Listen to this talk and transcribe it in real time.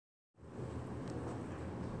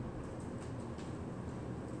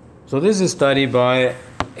So this is a study by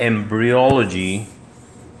embryology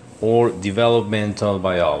or developmental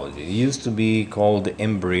biology. It used to be called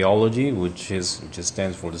embryology, which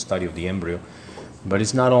stands for the study of the embryo. But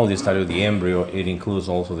it's not only the study of the embryo, it includes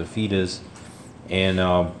also the fetus and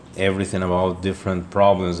everything about different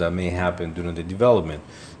problems that may happen during the development.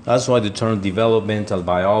 That's why the term developmental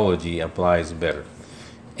biology applies better.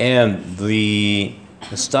 And the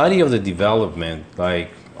study of the development,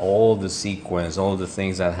 like all the sequence, all the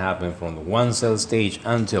things that happen from the one cell stage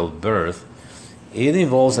until birth, it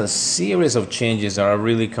involves a series of changes that are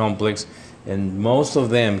really complex, and most of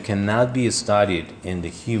them cannot be studied in the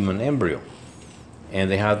human embryo. And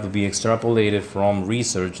they have to be extrapolated from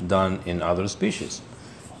research done in other species.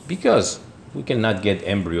 Because we cannot get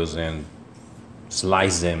embryos and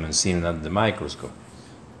slice them and see them under the microscope.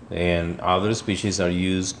 And other species are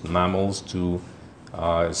used, mammals, to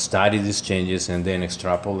study these changes and then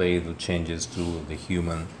extrapolate the changes to the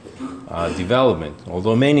human development.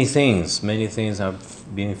 Although many things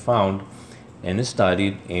have been found and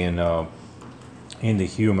studied in the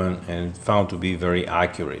human and found to be very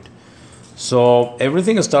accurate. So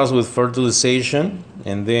everything starts with fertilization,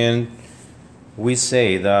 and then we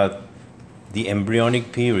say that the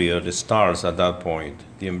embryonic period starts at that point.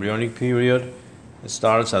 The embryonic period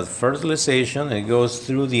starts at fertilization and goes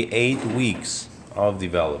through the 8 weeks of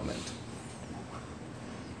development.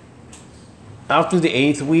 After the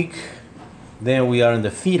 8th week, then we are in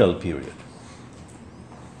the fetal period.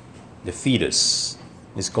 The fetus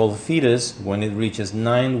is called fetus when it reaches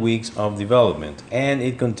 9 weeks of development, and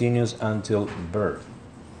it continues until birth.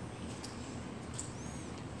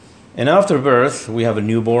 And after birth, we have a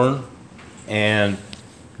newborn, and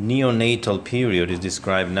neonatal period is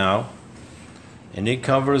described now, and it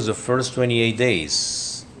covers the first 28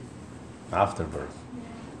 days after birth.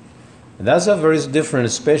 And that's a very different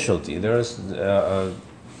specialty. There's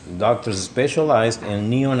doctors specialized in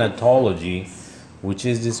neonatology, which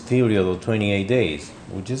is this period of 28 days,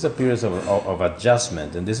 which is a period of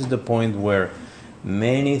adjustment. And this is the point where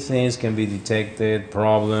many things can be detected,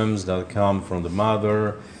 problems that come from the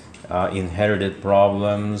mother, inherited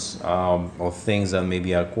problems, or things that may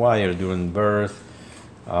be acquired during birth.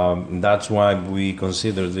 That's why we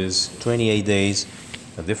consider this 28 days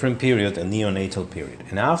a different period, a neonatal period.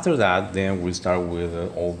 And after that, then we start with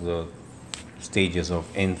all the stages of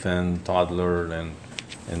infant, toddler,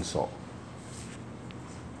 and so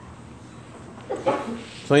on.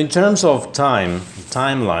 So in terms of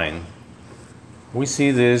timeline, we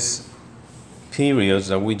see these periods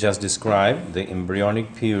that we just described, the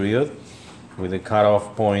embryonic period with a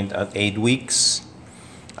cutoff point at 8 weeks.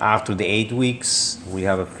 After the 8 weeks, we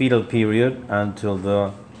have a fetal period until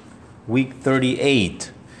the week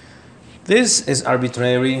 38. This is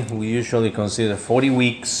arbitrary. We usually consider 40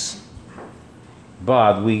 weeks,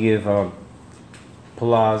 but we give a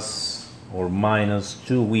plus or minus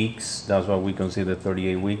 2 weeks. That's why we consider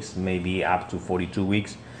 38 weeks, maybe up to 42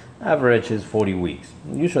 weeks. Average is 40 weeks.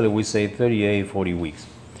 Usually we say 38, 40 weeks.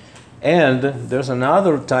 And there's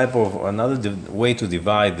another way to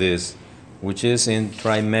divide this, which is in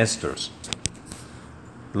trimesters.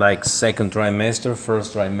 Like second trimester,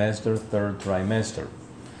 first trimester, third trimester.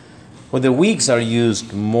 But the weeks are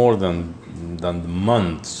used more than the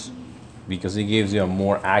months, because it gives you a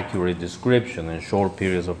more accurate description in short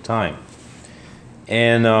periods of time.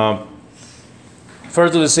 And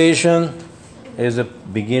fertilization is a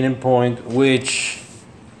beginning point, which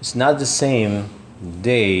is not the same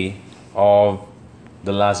day of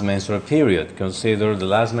the last menstrual period. Consider the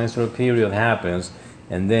last menstrual period happens,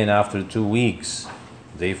 and then after 2 weeks,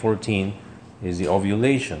 day 14, is the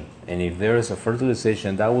ovulation. And if there is a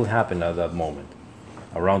fertilization, that will happen at that moment,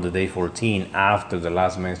 around the day 14, after the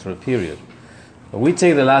last menstrual period. But we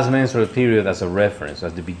take the last menstrual period as a reference,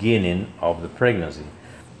 as the beginning of the pregnancy.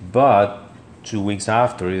 But 2 weeks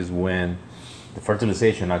after is when the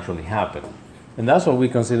fertilization actually happened. And that's what we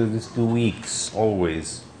consider these 2 weeks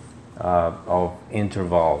always of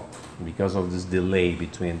interval, because of this delay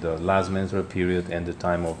between the last menstrual period and the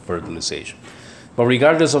time of fertilization. But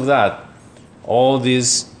regardless of that, all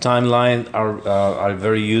these timelines are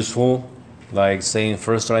very useful. Like saying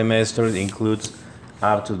first trimester includes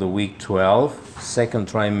up to the week 12, second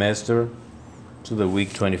trimester to the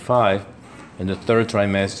week 25, and the third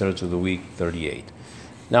trimester to the week 38.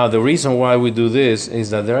 Now, the reason why we do this is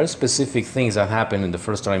that there are specific things that happen in the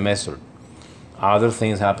first trimester. Other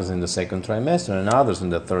things happen in the second trimester and others in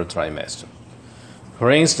the third trimester.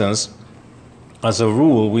 For instance, as a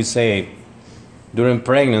rule, we say during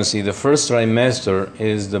pregnancy, the first trimester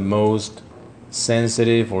is the most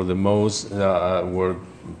sensitive, or the most where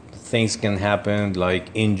things can happen, like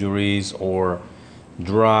injuries or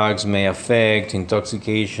drugs may affect,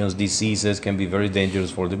 intoxications, diseases can be very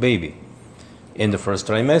dangerous for the baby in the first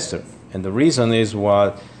trimester. And the reason is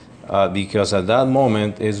because at that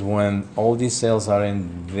moment is when all these cells are in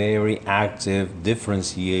very active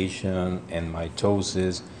differentiation and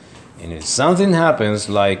mitosis. And if something happens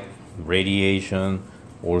like radiation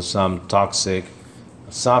or some toxic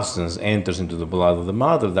substance enters into the blood of the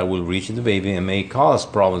mother, that will reach the baby and may cause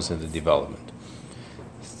problems in the development.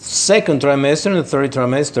 Second trimester and the third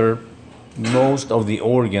trimester, most of the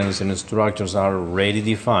organs and the structures are already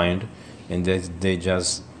defined, and they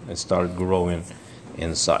just start growing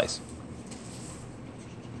in size.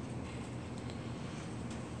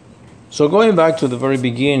 So going back to the very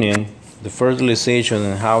beginning, the fertilization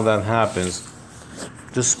and how that happens,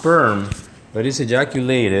 the sperm that is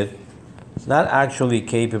ejaculated is not actually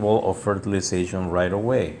capable of fertilization right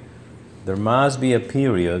away. There must be a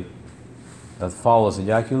period that follows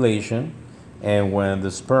ejaculation, and when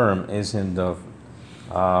the sperm is in the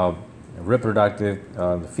the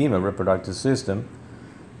female reproductive system,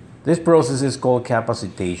 this process is called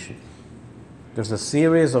capacitation. There's a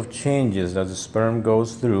series of changes that the sperm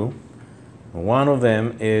goes through. One of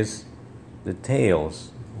them is the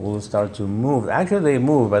tails will start to move. Actually, they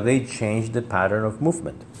move, but they change the pattern of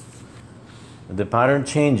movement. The pattern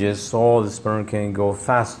changes so the sperm can go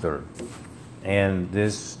faster, and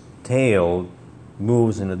this tail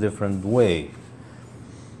moves in a different way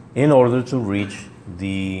in order to reach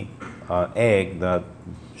the egg that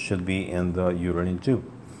should be in the uterine tube.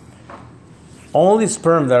 Only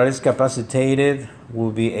sperm that is capacitated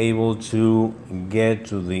will be able to get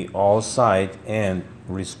to the oocyte and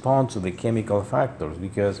respond to the chemical factors,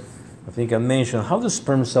 because I think I mentioned how the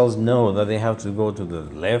sperm cells know that they have to go to the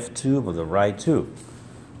left tube or the right tube.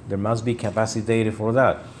 There must be capacitated for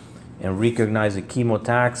that and recognize the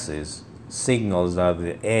chemotaxis signals that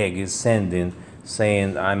the egg is sending,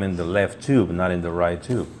 saying I'm in the left tube, not in the right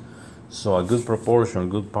tube. So a good proportion, a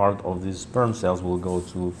good part of these sperm cells will go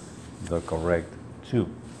to the correct tube.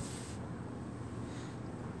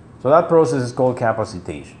 So that process is called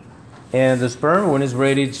capacitation. And the sperm, when it's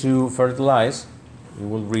ready to fertilize, it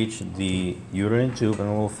will reach the uterine tube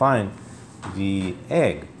and will find the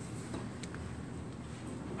egg.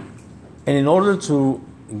 And in order to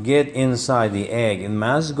get inside the egg, it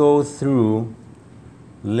must go through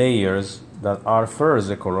layers that are first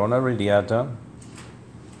the corona radiata,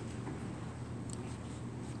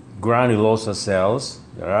 granulosa cells.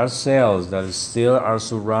 There are cells that still are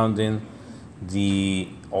surrounding the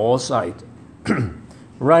oocyte.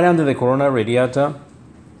 Right under the corona radiata,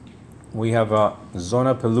 we have a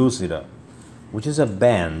zona pellucida, which is a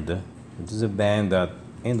band. It is a band that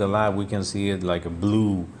in the lab we can see it like a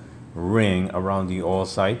blue ring around the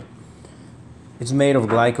oocyte. It's made of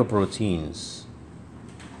glycoproteins,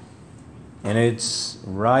 and it's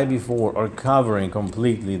right before or covering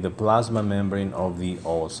completely the plasma membrane of the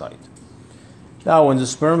oocyte. Now, when the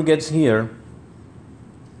sperm gets here,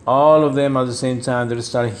 all of them at the same time, they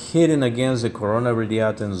start hitting against the corona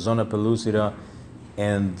radiata and zona pellucida,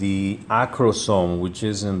 and the acrosome, which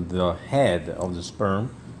is in the head of the sperm,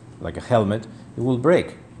 like a helmet, it will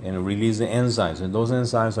break and release the enzymes. And those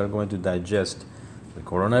enzymes are going to digest the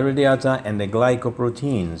corona radiata and the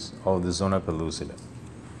glycoproteins of the zona pellucida.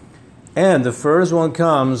 And the first one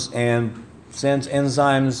comes and sends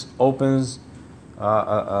enzymes, opens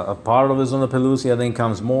a part of the zona pellucida, then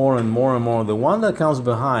comes more and more and more. The one that comes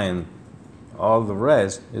behind all the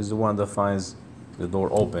rest is the one that finds the door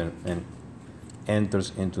open and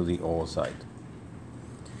enters into the oocyte.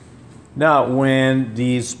 Now, when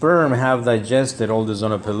the sperm have digested all the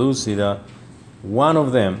zona pellucida, one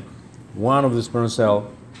of the sperm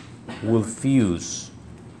cell will fuse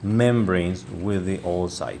membranes with the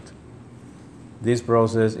oocyte. This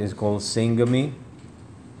process is called syngamy,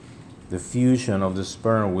 the fusion of the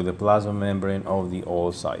sperm with the plasma membrane of the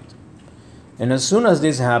oocyte. And as soon as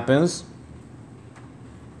this happens,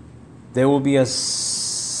 there will be a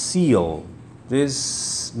seal.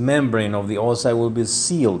 This membrane of the oocyte will be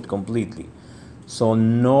sealed completely, so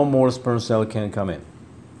no more sperm cell can come in.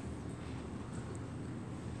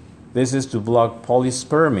 This is to block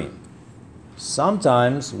polyspermy.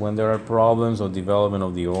 Sometimes when there are problems of development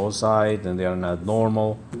of the oocyte and they are not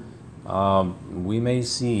normal, we may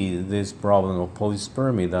see this problem of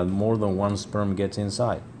polyspermy, that more than one sperm gets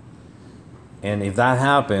inside. And if that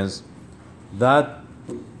happens, that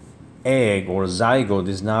egg or zygote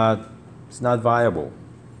is not viable.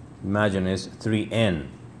 Imagine it's 3N,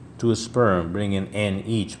 2 sperm bringing N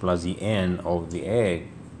each plus the N of the egg.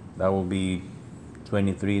 That will be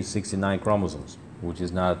 2369 chromosomes, which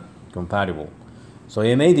is not compatible. So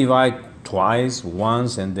it may divide twice,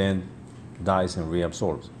 once, and then dies and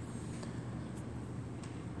reabsorbs.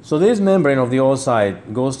 So this membrane of the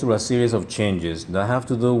oocyte goes through a series of changes that have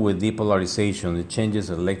to do with depolarization. It changes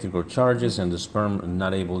electrical charges and the sperm is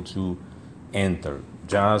not able to enter,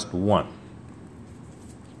 just one.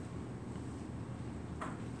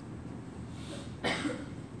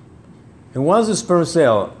 And once the sperm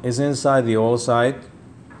cell is inside the oocyte,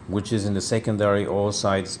 which is in the secondary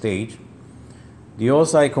oocyte stage, the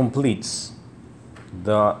oocyte completes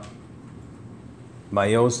the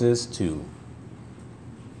meiosis II.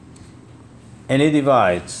 And it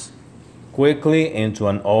divides quickly into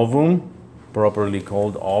an ovum, properly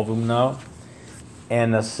called ovum now,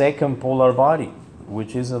 and a second polar body,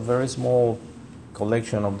 which is a very small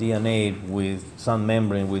collection of DNA with some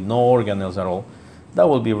membrane with no organelles at all, that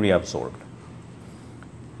will be reabsorbed.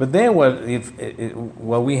 But then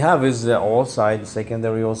what we have is the oocyte,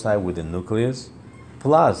 secondary oocyte with the nucleus,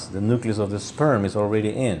 plus the nucleus of the sperm is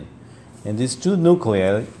already in. And these two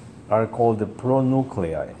nuclei are called the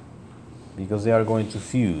pronuclei because they are going to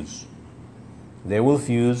fuse. They will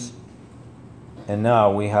fuse, and now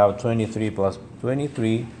we have 23 plus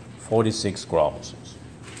 23, 46 chromosomes.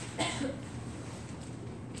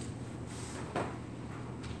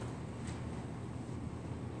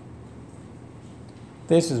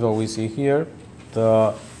 This is what we see here.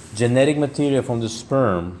 The genetic material from the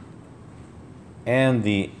sperm and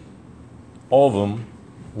the ovum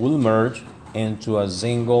will merge into a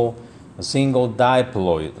single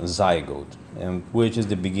diploid zygote, and which is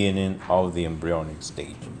the beginning of the embryonic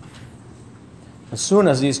stage. As soon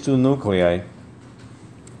as these two nuclei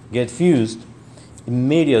get fused,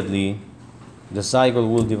 immediately the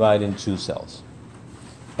zygote will divide in two cells.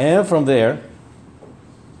 And from there,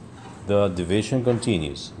 the division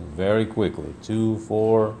continues very quickly. 2,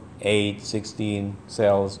 4, 8, 16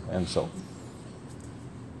 cells, and so.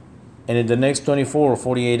 And in the next 24 or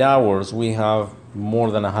 48 hours, we have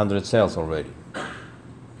more than 100 cells already.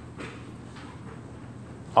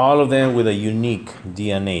 All of them with a unique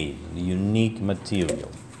DNA, unique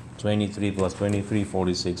material. 23 plus 23,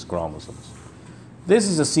 46 chromosomes. This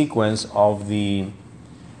is a sequence of the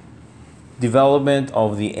development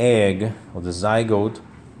of the egg, of the zygote,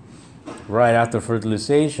 right after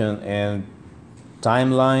fertilization, and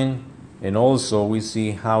timeline, and also we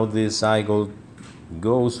see how this zygote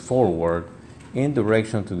goes forward in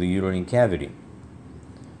direction to the uterine cavity.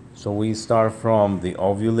 So we start from the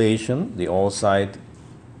ovulation, the oocyte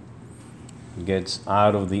gets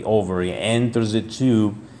out of the ovary, enters the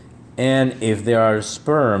tube, and if there are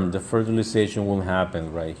sperm, the fertilization will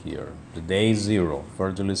happen right here. The day 0,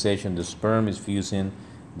 fertilization, the sperm is fusing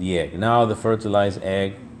the egg. Now the fertilized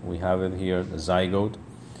egg, we have it here, the zygote.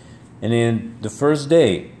 And in the first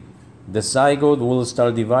day, the zygote will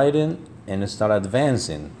start dividing and start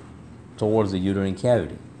advancing towards the uterine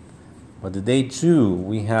cavity. But the day 2,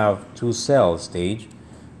 we have 2-cell stage.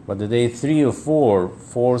 But the day 3 or 4,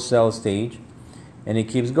 4-cell stage. And it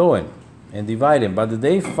keeps going and dividing. But the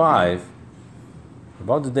day 5,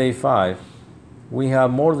 about the day 5, we have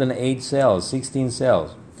more than 8 cells, 16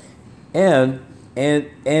 cells. And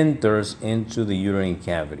it enters into the uterine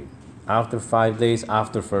cavity after 5 days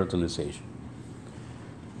after fertilization.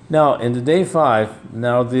 Now, in the day 5,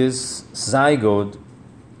 now this zygote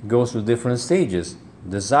goes through different stages.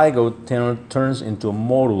 The zygote turns into a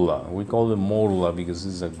morula. We call it morula because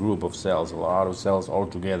this is a group of cells, a lot of cells all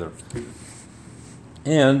together.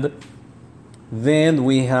 And then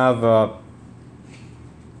we have a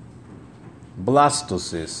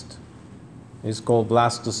blastocyst. It's called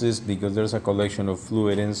blastocyst because there's a collection of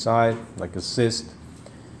fluid inside, like a cyst.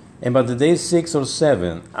 And by the day 6 or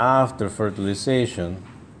 7 after fertilization,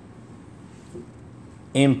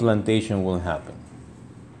 implantation will happen.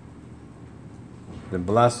 The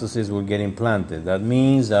blastocyst will get implanted. That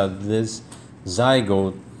means that this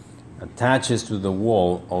zygote attaches to the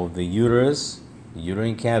wall of the uterus, the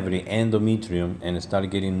uterine cavity, endometrium, and start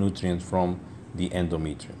getting nutrients from the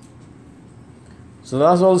endometrium. So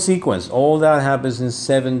that's all sequence. All that happens in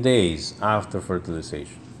 7 days after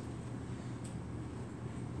fertilization.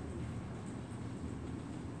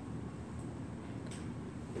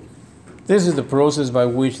 This is the process by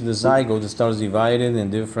which the zygote starts dividing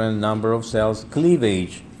in different number of cells.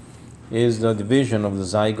 Cleavage is the division of the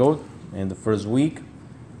zygote in the first week.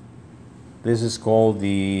 This is called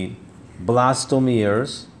the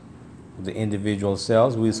blastomeres, the individual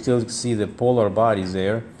cells. We still see the polar bodies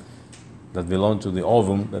there that belong to the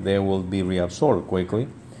ovum, that they will be reabsorbed quickly.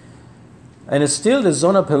 And it's still the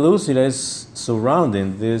zona pellucida is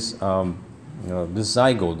surrounding this this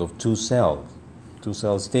zygote of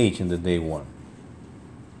 2-cell stage in the day 1.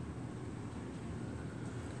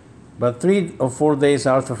 But 3 or 4 days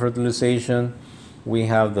after fertilization, we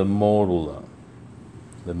have the morula.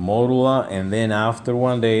 The morula, and then after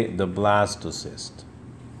 1 day, the blastocyst.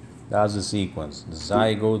 That's the sequence: the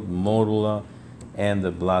zygote, morula, and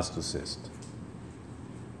the blastocyst.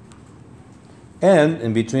 And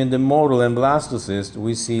in between the morula and blastocyst,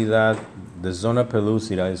 we see that the zona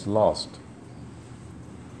pellucida is lost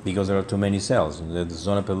because there are too many cells. The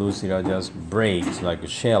zona pellucida just breaks like a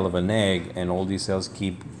shell of an egg, and all these cells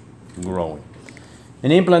keep growing.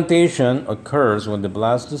 An implantation occurs when the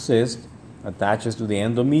blastocyst attaches to the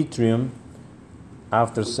endometrium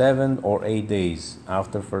after 7 or 8 days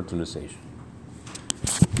after fertilization.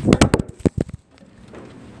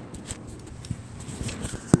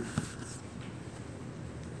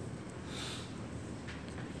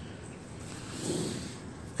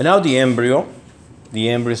 And now the embryo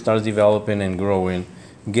starts developing and growing,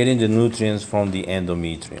 getting the nutrients from the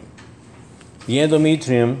endometrium. The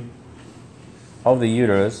endometrium of the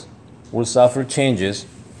uterus will suffer changes,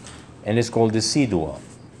 and it's called decidua.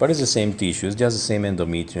 But it's the same tissue, it's just the same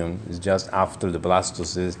endometrium. It's just after the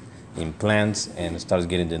blastocyst implants and starts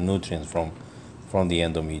getting the nutrients from the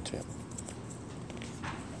endometrium.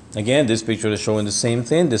 Again, this picture is showing the same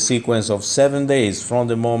thing, the sequence of 7 days from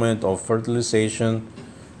the moment of fertilization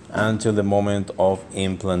until the moment of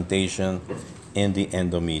implantation in the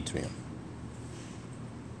endometrium.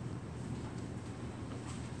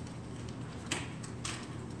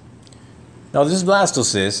 Now this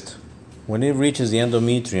blastocyst, when it reaches the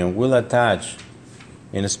endometrium, will attach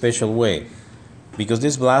in a special way, because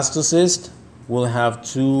this blastocyst will have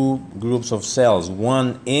 2 groups of cells.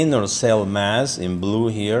 One inner cell mass in blue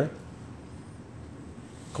here,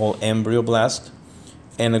 called embryoblast,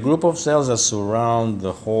 and a group of cells that surround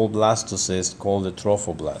the whole blastocyst called the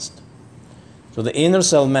trophoblast. So the inner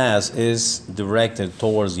cell mass is directed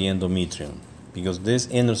towards the endometrium, because this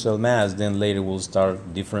inner cell mass then later will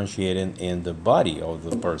start differentiating in the body of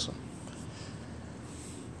the person.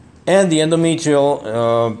 And the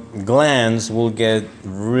endometrial glands will get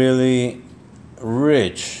really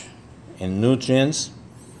rich in nutrients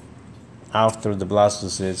after the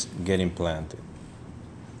blastocysts get implanted.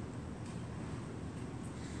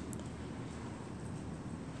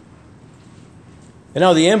 And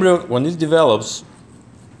now the embryo, when it develops,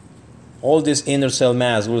 all this inner cell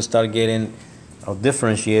mass will start getting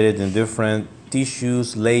differentiated in different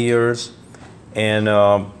tissues, layers, and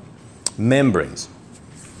membranes.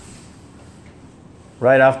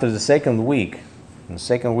 Right after the second week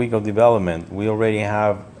of development, we already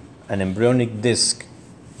have an embryonic disc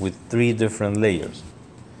with 3 different layers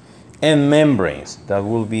and membranes that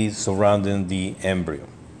will be surrounding the embryo.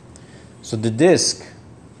 So the disc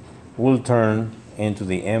will turn into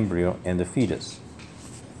the embryo and the fetus.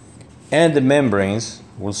 And the membranes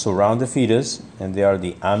will surround the fetus, and they are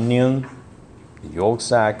the amnion, the yolk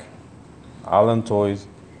sac, allantois,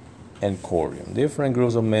 and chorion. Different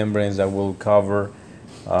groups of membranes that will cover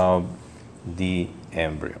the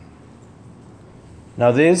embryo.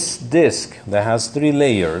 Now this disc that has 3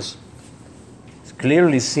 layers is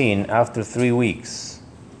clearly seen after 3 weeks.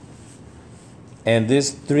 And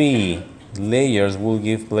these 3 layers will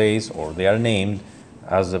give place, or they are named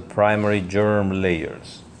as the primary germ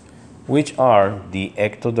layers, which are the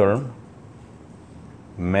ectoderm,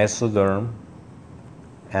 mesoderm,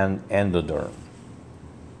 and endoderm.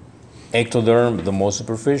 Ectoderm, the most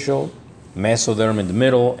superficial, mesoderm in the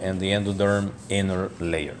middle, and the endoderm inner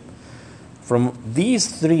layer. From these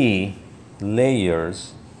 3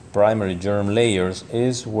 layers, primary germ layers,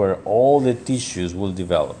 is where all the tissues will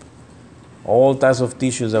develop. All types of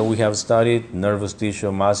tissues that we have studied: nervous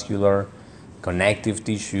tissue, muscular, connective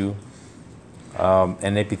tissue,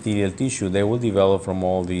 and epithelial tissue, they will develop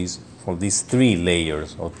from these 3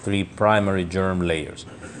 layers, or 3 primary germ layers: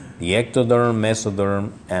 the ectoderm,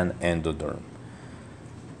 mesoderm, and endoderm.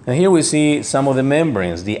 And here we see some of the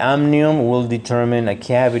membranes. The amnion will determine a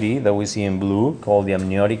cavity that we see in blue called the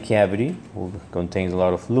amniotic cavity, which contains a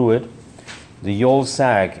lot of fluid. The yolk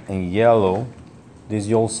sac in yellow, this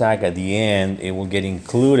yolk sac at the end, it will get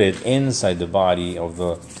included inside the body of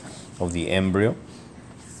the embryo,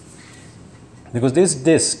 because this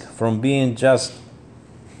disc, from being just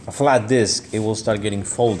a flat disc, it will start getting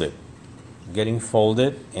folded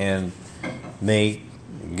and may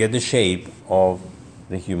get the shape of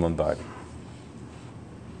the human body.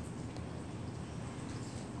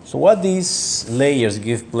 So what these layers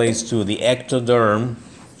give place to, the ectoderm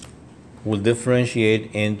will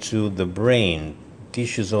differentiate into the brain,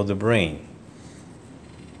 tissues of the brain,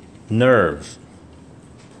 nerves,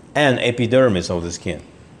 and epidermis of the skin.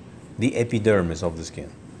 The epidermis of the skin.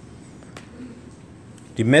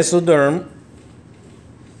 The mesoderm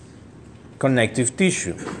connective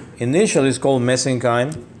tissue. Initially, it's called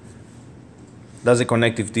mesenchyme. That's the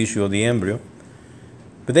connective tissue of the embryo.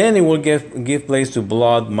 But then it will give place to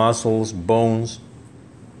blood, muscles, bones,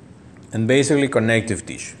 and basically connective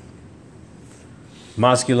tissue.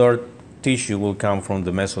 Muscular tissue will come from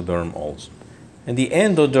the mesoderm also. And the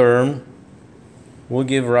endoderm will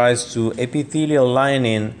give rise to epithelial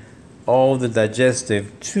lining of the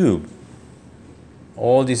digestive tube.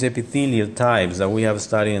 All these epithelial types that we have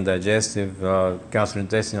studied in digestive,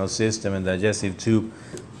 gastrointestinal system and digestive tube,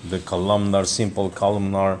 the columnar, simple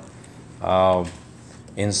columnar,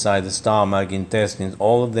 inside the stomach, intestines,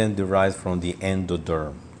 all of them derive from the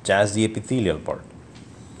endoderm, just the epithelial part.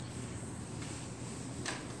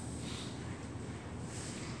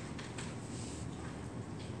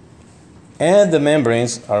 And the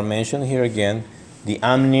membranes are mentioned here again. The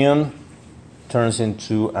amnion turns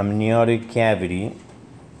into amniotic cavity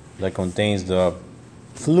that contains the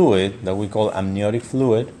fluid that we call amniotic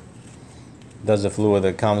fluid. That's the fluid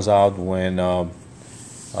that comes out when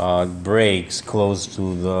breaks close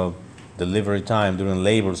to the delivery time during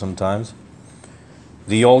labor sometimes.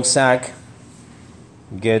 The yolk sac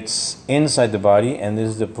gets inside the body, and this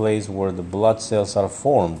is the place where the blood cells are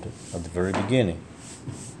formed at the very beginning.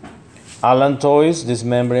 Allantois, this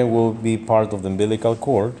membrane will be part of the umbilical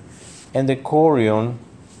cord, and the chorion,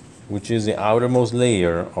 which is the outermost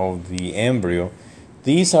layer of the embryo,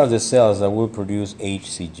 these are the cells that will produce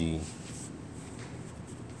HCG.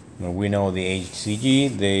 Now, we know the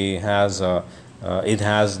HCG, it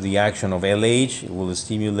has the action of LH, it will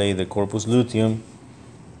stimulate the corpus luteum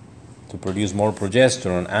to produce more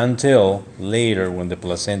progesterone until later when the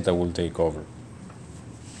placenta will take over.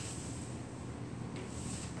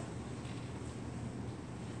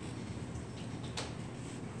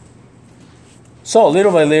 So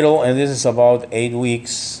little by little, and this is about 8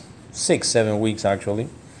 weeks, 6-7 weeks actually,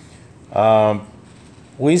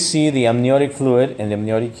 we see the amniotic fluid and the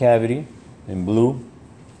amniotic cavity in blue,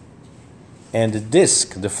 and the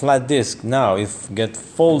disc, the flat disc, now it gets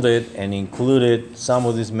folded and included some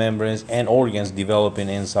of these membranes and organs developing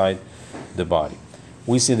inside the body.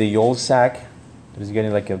 We see the yolk sac that is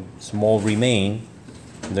getting like a small remain,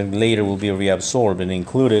 then later will be reabsorbed and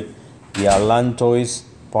included the allantois,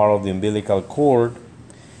 part of the umbilical cord,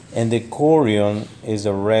 and the chorion is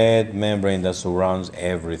a red membrane that surrounds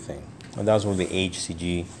everything, and that's where the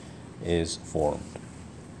HCG is formed.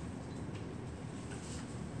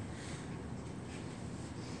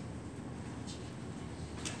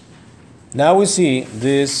 Now we see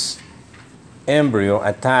this embryo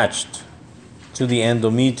attached to the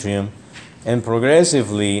endometrium, and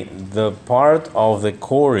progressively the part of the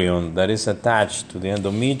chorion that is attached to the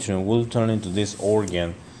endometrium will turn into this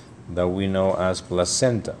organ that we know as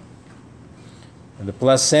placenta. And the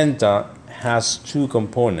placenta has two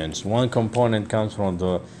components. One component comes from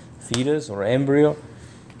the fetus or embryo,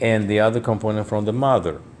 and the other component from the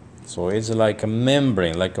mother. So it's like a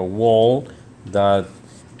membrane, like a wall that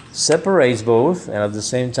separates both and at the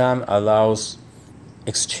same time allows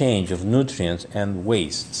exchange of nutrients and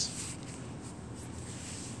wastes.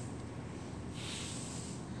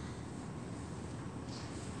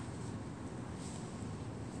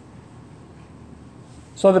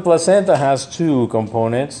 So the placenta has two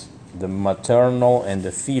components, the maternal and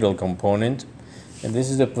the fetal component, and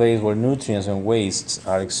this is the place where nutrients and wastes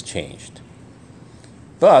are exchanged.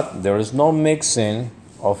 But there is no mixing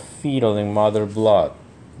of fetal and mother blood.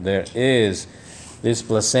 This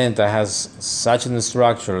placenta has such a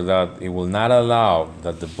structure that it will not allow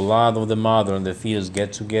that the blood of the mother and the fetus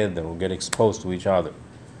get together or get exposed to each other.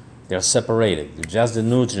 They are separated. Just the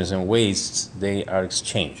nutrients and wastes, they are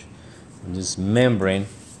exchanged. And this membrane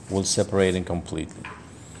will separate them completely.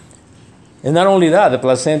 And not only that, the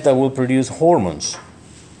placenta will produce hormones.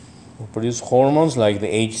 It will produce hormones like the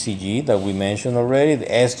HCG that we mentioned already. The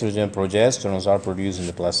estrogen, progesterones are produced in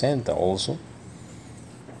the placenta also,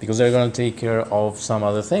 because they're going to take care of some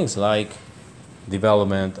other things like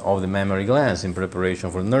development of the mammary glands in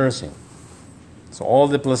preparation for nursing. So all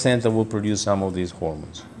the placenta will produce some of these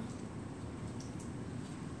hormones.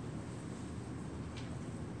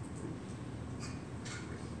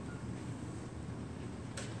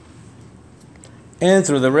 And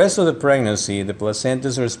through the rest of the pregnancy, the placenta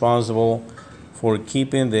is responsible for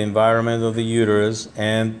keeping the environment of the uterus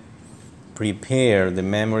and prepare the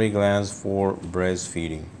mammary glands for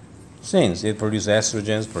breastfeeding. Since it produces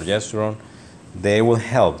estrogens, progesterone, they will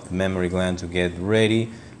help the mammary gland to get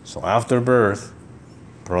ready. So after birth,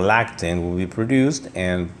 prolactin will be produced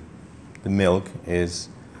and the milk is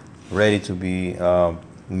ready to be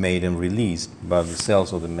made and released by the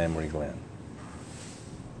cells of the mammary gland.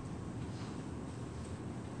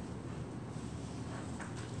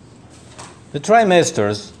 The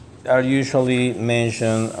trimesters are usually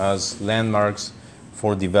mentioned as landmarks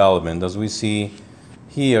for development. As we see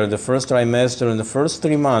here, the first trimester and the first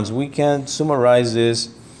 3 months, we can summarize this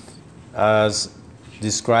as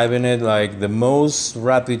describing it like the most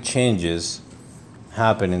rapid changes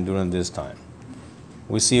happening during this time.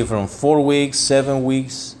 We see from 4 weeks, 7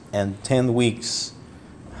 weeks, and 10 weeks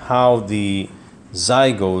how the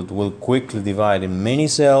zygote will quickly divide in many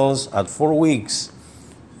cells. At 4 weeks,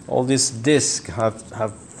 all these discs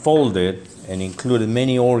have folded and included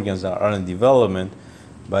many organs that are in development.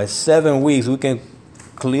 By 7 weeks, we can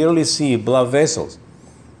clearly see blood vessels.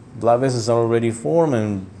 Blood vessels are already formed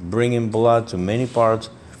and bringing blood to many parts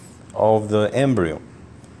of the embryo.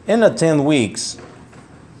 And at 10 weeks,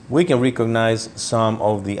 we can recognize some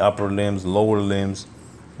of the upper limbs, lower limbs,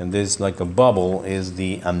 and this, like a bubble, is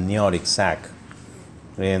the amniotic sac.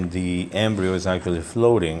 And the embryo is actually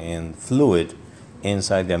floating in fluid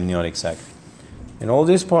inside the amniotic sac. And all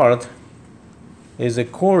this part is a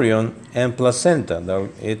chorion and placenta that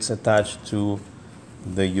it's attached to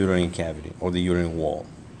the uterine cavity or the uterine wall.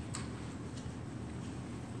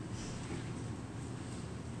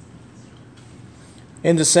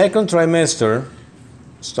 In the second trimester,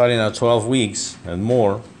 starting at 12 weeks and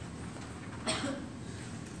more,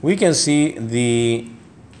 we can see the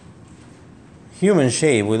human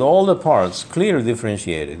shape with all the parts clearly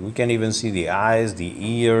differentiated. We can even see the eyes, the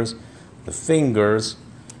ears, the fingers.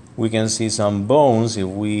 We can see some bones. If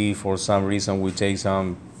we, for some reason, we take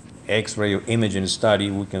some X-ray or imaging study,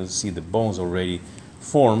 we can see the bones already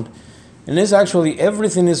formed. And it's actually,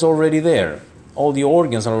 everything is already there. All the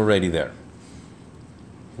organs are already there.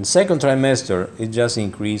 In second trimester, it just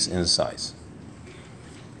increased in size.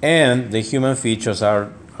 And the human features are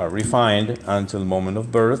refined until the moment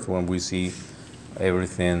of birth, when we see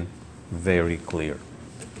everything very clear.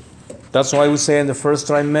 That's why we say in the first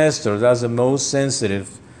trimester, that's the most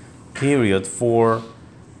sensitive period for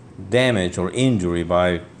damage or injury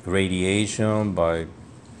by radiation, by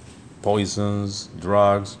poisons,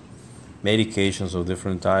 drugs, medications of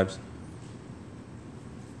different types.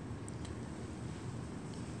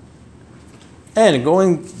 And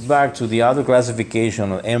going back to the other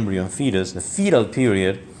classification of embryo and fetus, the fetal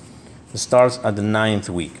period starts at the 9th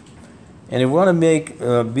week. And if we want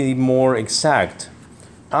to be more exact,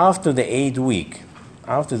 after the 8th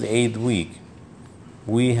week,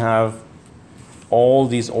 we have all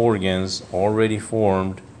these organs already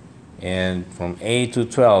formed, and from 8 to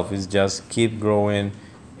 12 is just keep growing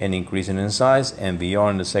and increasing in size, and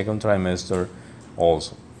beyond the second trimester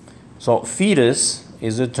also. So fetus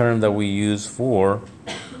is the term that we use for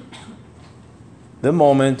the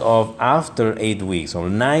moment of after 8 weeks, or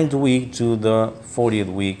 9th week to the 40th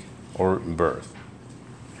week or birth.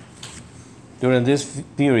 During this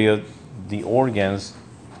period, the organs,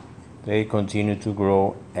 they continue to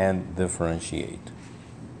grow and differentiate.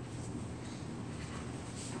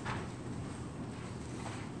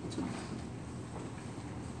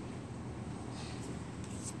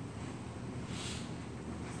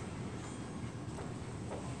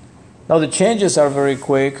 Now the changes are very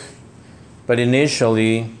quick, but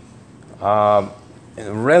initially, in a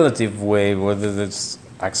relative way, whether it's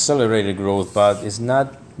accelerated growth, but it's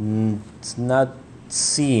not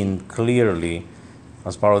seen clearly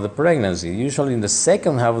as part of the pregnancy. Usually in the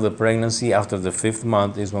second half of the pregnancy, after the 5th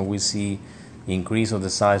month, is when we see the increase of the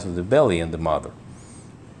size of the belly in the mother,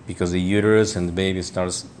 because the uterus and the baby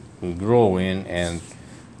starts growing and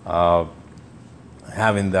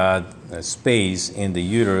having that space in the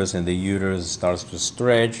uterus, and the uterus starts to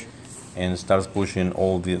stretch and starts pushing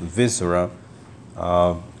all the viscera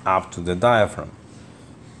up to the diaphragm.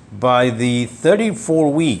 By the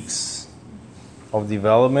 34 weeks of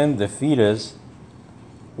development, the fetus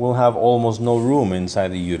will have almost no room inside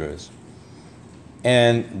the uterus.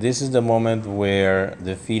 And this is the moment where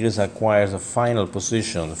the fetus acquires a final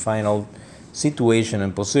position, final situation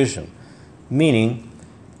and position, meaning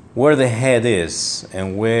where the head is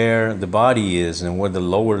and where the body is and where the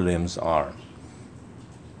lower limbs are.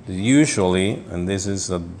 Usually, and this is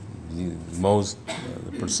the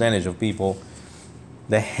percentage of people,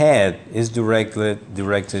 the head is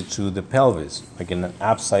directed to the pelvis, like in an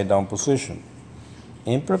upside down position,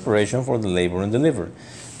 in preparation for the labor and delivery.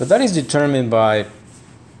 But that is determined by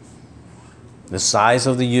the size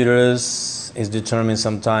of the uterus, is determined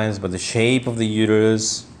sometimes by the shape of the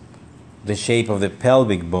uterus, the shape of the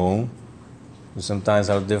pelvic bone. Sometimes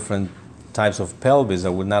there are different types of pelvis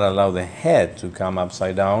that would not allow the head to come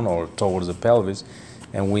upside down or towards the pelvis,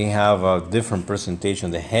 and we have a different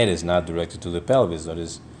presentation. The head is not directed to the pelvis, that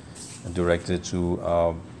is directed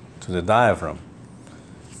to the diaphragm.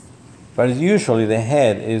 But usually the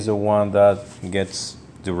head is the one that gets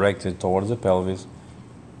directed towards the pelvis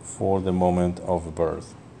for the moment of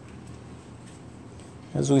birth.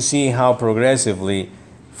 As we see how progressively,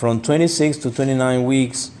 from 26 to 29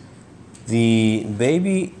 weeks, the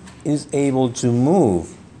baby is able to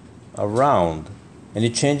move around, and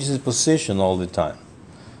it changes its position all the time.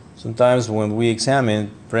 Sometimes when we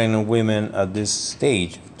examine pregnant women at this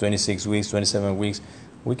stage, 26 weeks, 27 weeks,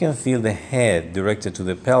 we can feel the head directed to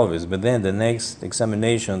the pelvis, but then the next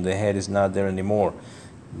examination, the head is not there anymore.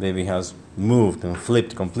 The baby has moved and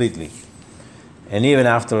flipped completely. And even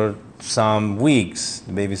after some weeks,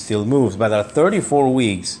 the baby still moves. But at 34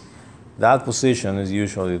 weeks, that position is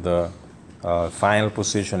usually the final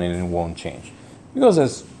position, and it won't change, because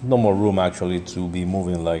there's no more room actually to be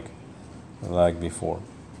moving like before.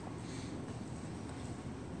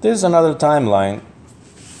 This is another timeline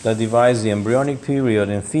that divides the embryonic period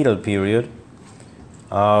and fetal period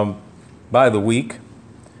by the week,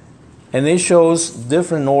 and it shows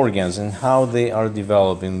different organs and how they are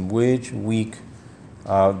developing, which week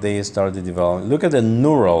they started developing. Look at the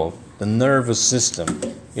nervous system.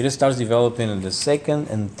 It starts developing in the second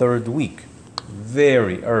and third week,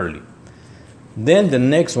 very early. Then the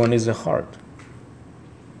next one is the heart.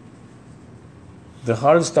 The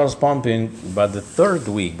heart starts pumping by the third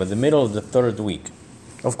week, by the middle of the third week.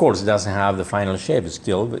 Of course, it doesn't have the final shape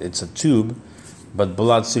still, it's a tube, but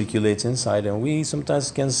blood circulates inside, and we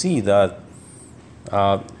sometimes can see that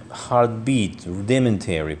heartbeat,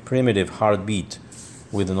 rudimentary, primitive heartbeat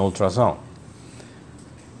with an ultrasound.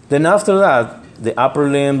 Then after that, the upper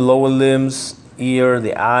limb, lower limbs, ear,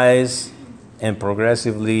 the eyes, and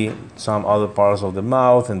progressively some other parts of the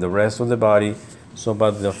mouth and the rest of the body. So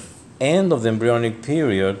by the end of the embryonic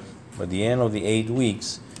period, by the end of the 8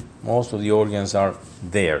 weeks, most of the organs are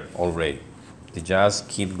there already. They just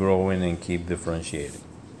keep growing and keep differentiating.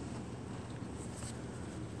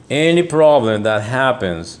 Any problem that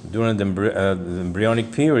happens during the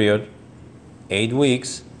embryonic period, 8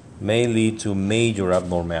 weeks, may lead to major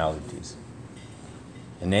abnormalities.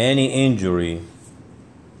 And any injury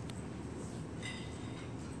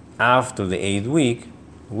after the 8th week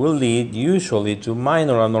will lead usually to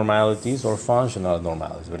minor abnormalities or functional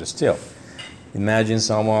abnormalities. But still, imagine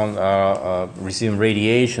someone receiving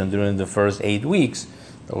radiation during the first 8 weeks.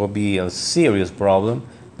 That will be a serious problem.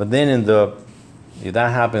 But then if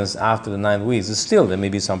that happens after the 9 weeks, still there may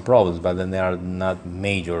be some problems, but then they are not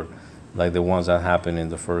major like the ones that happen in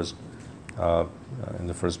the first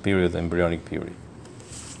period, the embryonic period.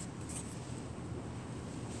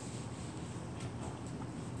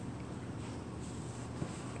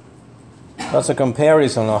 That's a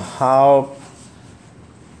comparison of how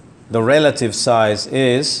the relative size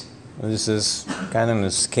is. This is kind of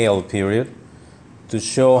a scale period to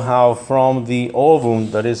show how from the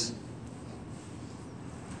ovum that is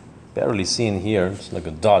barely seen here, it's like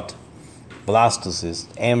a dot, blastocyst,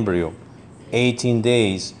 embryo, 18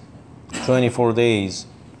 days, 24 days,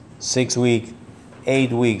 6 weeks,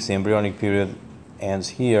 8 weeks, the embryonic period ends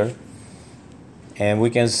here. And we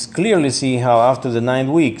can clearly see how after the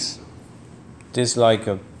 9 weeks, this is like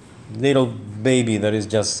a little baby that is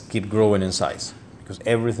just keep growing in size, because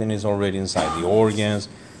everything is already inside, the organs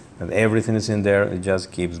and everything is in there, it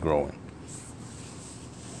just keeps growing.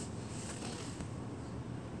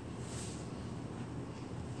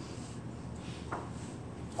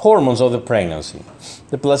 Hormones of the pregnancy.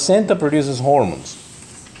 The placenta produces hormones.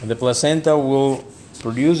 And the placenta will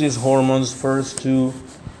produce these hormones first to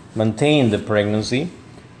maintain the pregnancy,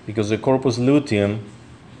 because the corpus luteum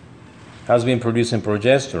has been producing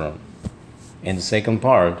progesterone in the second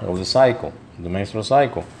part of the cycle, the menstrual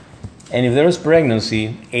cycle. And if there is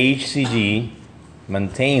pregnancy, HCG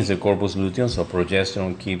maintains the corpus luteum, so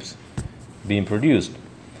progesterone keeps being produced.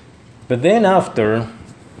 But then after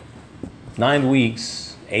 9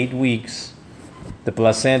 weeks, 8 weeks, the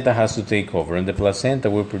placenta has to take over, and the placenta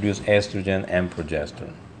will produce estrogen and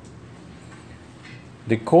progesterone.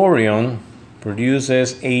 The chorion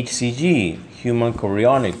produces HCG, human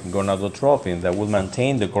chorionic gonadotropin, that will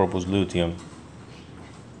maintain the corpus luteum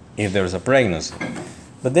if there's a pregnancy.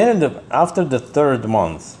 But then after the 3rd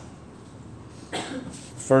month,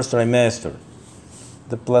 first trimester,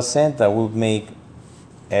 the placenta will make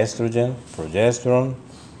estrogen, progesterone,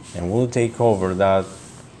 and will take over that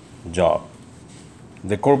job.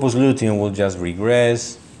 The corpus luteum will just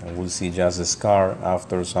regress, and we'll see just a scar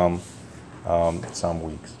after some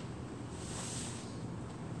weeks.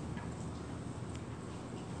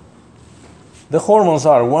 The hormones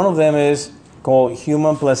are, one of them is called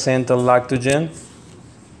human placental lactogen,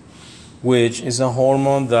 which is a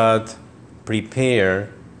hormone that prepares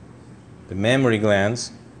the mammary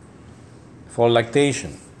glands for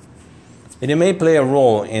lactation. And it may play a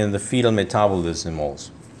role in the fetal metabolism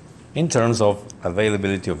also, in terms of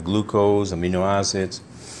availability of glucose, amino acids.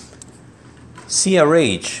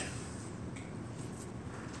 CRH.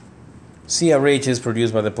 CRH is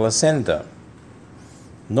produced by the placenta.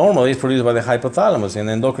 Normally, it's produced by the hypothalamus. In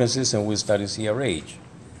the endocrine system, we study CRH.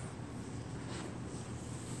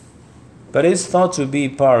 But it's thought to be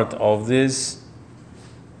part of this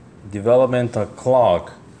developmental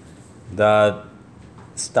clock that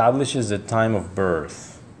establishes the time of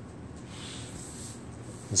birth.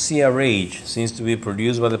 The CRH seems to be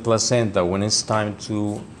produced by the placenta when it's time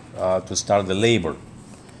to start the labor.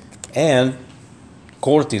 And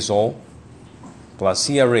cortisol plus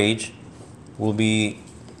CRH will be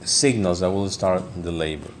signals that will start the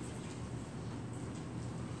labor.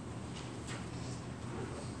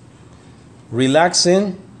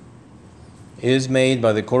 Relaxin is made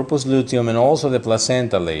by the corpus luteum and also the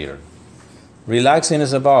placenta layer. Relaxin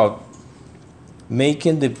is about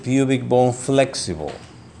making the pubic bone flexible.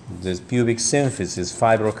 The pubic symphysis,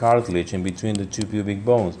 fibrocartilage in between the two pubic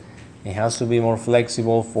bones. It has to be more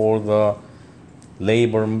flexible for the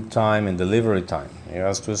labor time and delivery time. It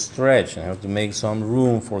has to stretch and have to make some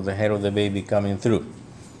room for the head of the baby coming through.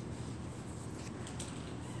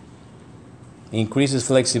 Increases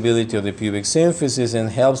flexibility of the pubic symphysis and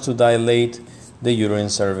helps to dilate the uterine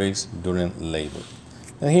cervix during labor.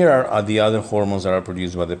 And here are the other hormones that are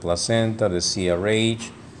produced by the placenta, the CRH,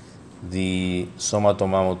 the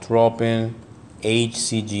somatomamotropin,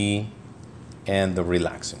 HCG, and the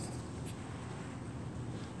relaxin.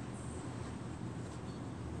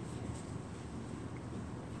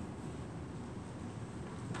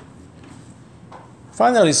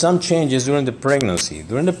 Finally, some changes during the pregnancy.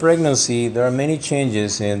 During the pregnancy, there are many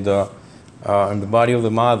changes in the body of the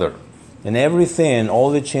mother. And everything, all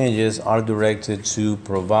the changes are directed to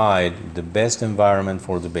provide the best environment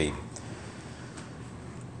for the baby.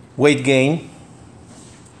 Weight gain,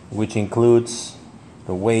 which includes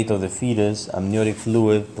the weight of the fetus, amniotic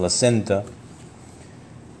fluid, placenta.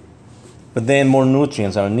 But then more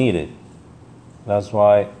nutrients are needed. That's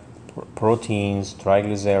why proteins,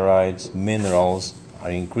 triglycerides, minerals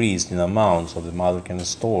are increased in amount so the mother can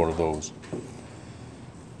store those.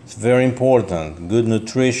 It's very important, good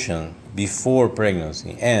nutrition before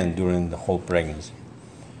pregnancy and during the whole pregnancy.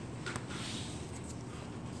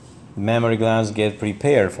 Mammary glands get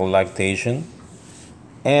prepared for lactation,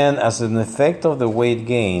 and as an effect of the weight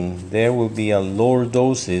gain, there will be a lower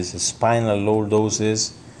doses, spinal lower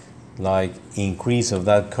doses, like increase of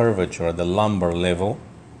that curvature at the lumbar level,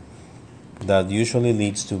 that usually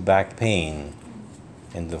leads to back pain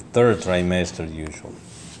in the third trimester usually.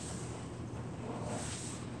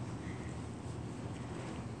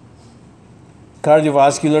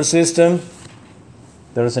 Cardiovascular system,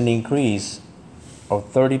 there's an increase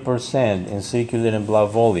of 30% in circulating blood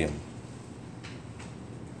volume,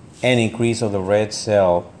 and increase of the red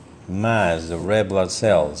cell mass, the red blood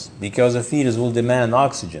cells, because the fetus will demand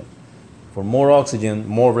oxygen. For more oxygen,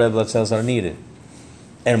 more red blood cells are needed,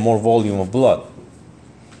 and more volume of blood.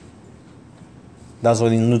 That's why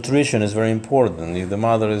nutrition is very important. If the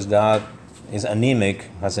mother is anemic,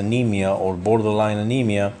 has anemia or borderline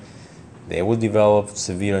anemia, they will develop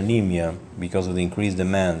severe anemia because of the increased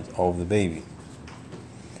demand of the baby.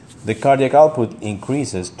 The cardiac output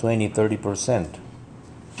increases 20-30%.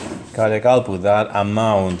 Cardiac output, that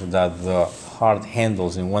amount that the heart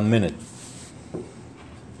handles in 1 minute.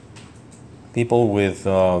 People with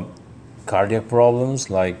cardiac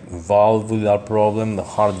problems like valvular problem, the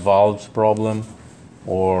heart valves problem,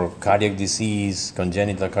 or cardiac disease,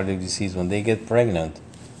 congenital cardiac disease, when they get pregnant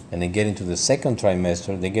and they get into the second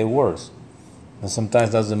trimester, they get worse. And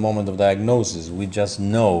sometimes that's the moment of diagnosis. We just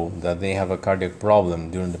know that they have a cardiac problem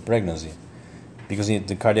during the pregnancy because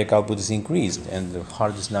the cardiac output is increased and the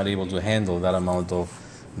heart is not able to handle that amount of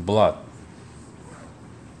blood.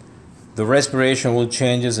 The respiration will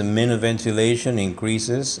change as the minute ventilation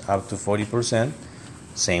increases up to 40%.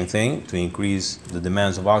 Same thing, to increase the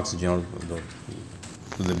demands of oxygen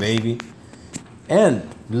to the baby. And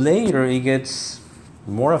later it gets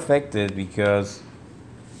more affected because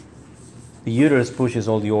the uterus pushes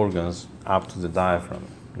all the organs up to the diaphragm.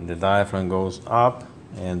 And the diaphragm goes up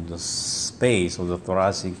and the space of the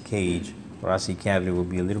thoracic cavity will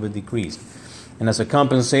be a little bit decreased. And as a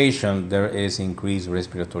compensation, there is increased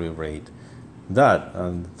respiratory rate. That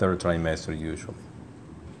in the third trimester usually.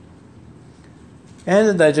 And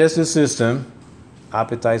the digestive system,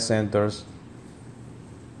 appetite centers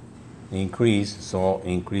increase, so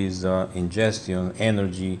increase the ingestion,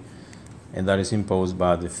 energy, and that is imposed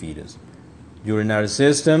by the fetus. Urinary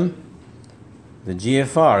system, the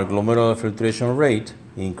GFR, glomerular filtration rate,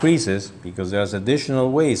 increases because there's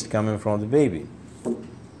additional waste coming from the baby.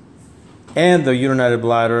 And the urinary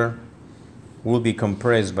bladder will be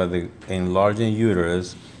compressed by the enlarging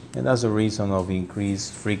uterus, and that's the reason of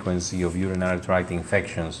increased frequency of urinary tract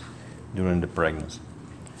infections during the pregnancy.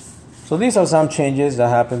 So these are some changes that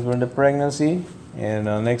happen during the pregnancy, and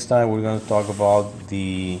next time we're going to talk about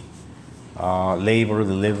the labor,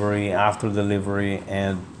 delivery, after delivery,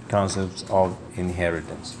 and concepts of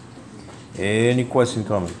inheritance. Any question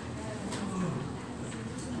coming?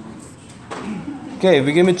 Okay, if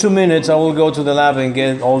you give me 2 minutes, I will go to the lab and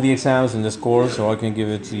get all the exams and the scores so I can give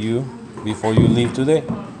it to you before you leave today.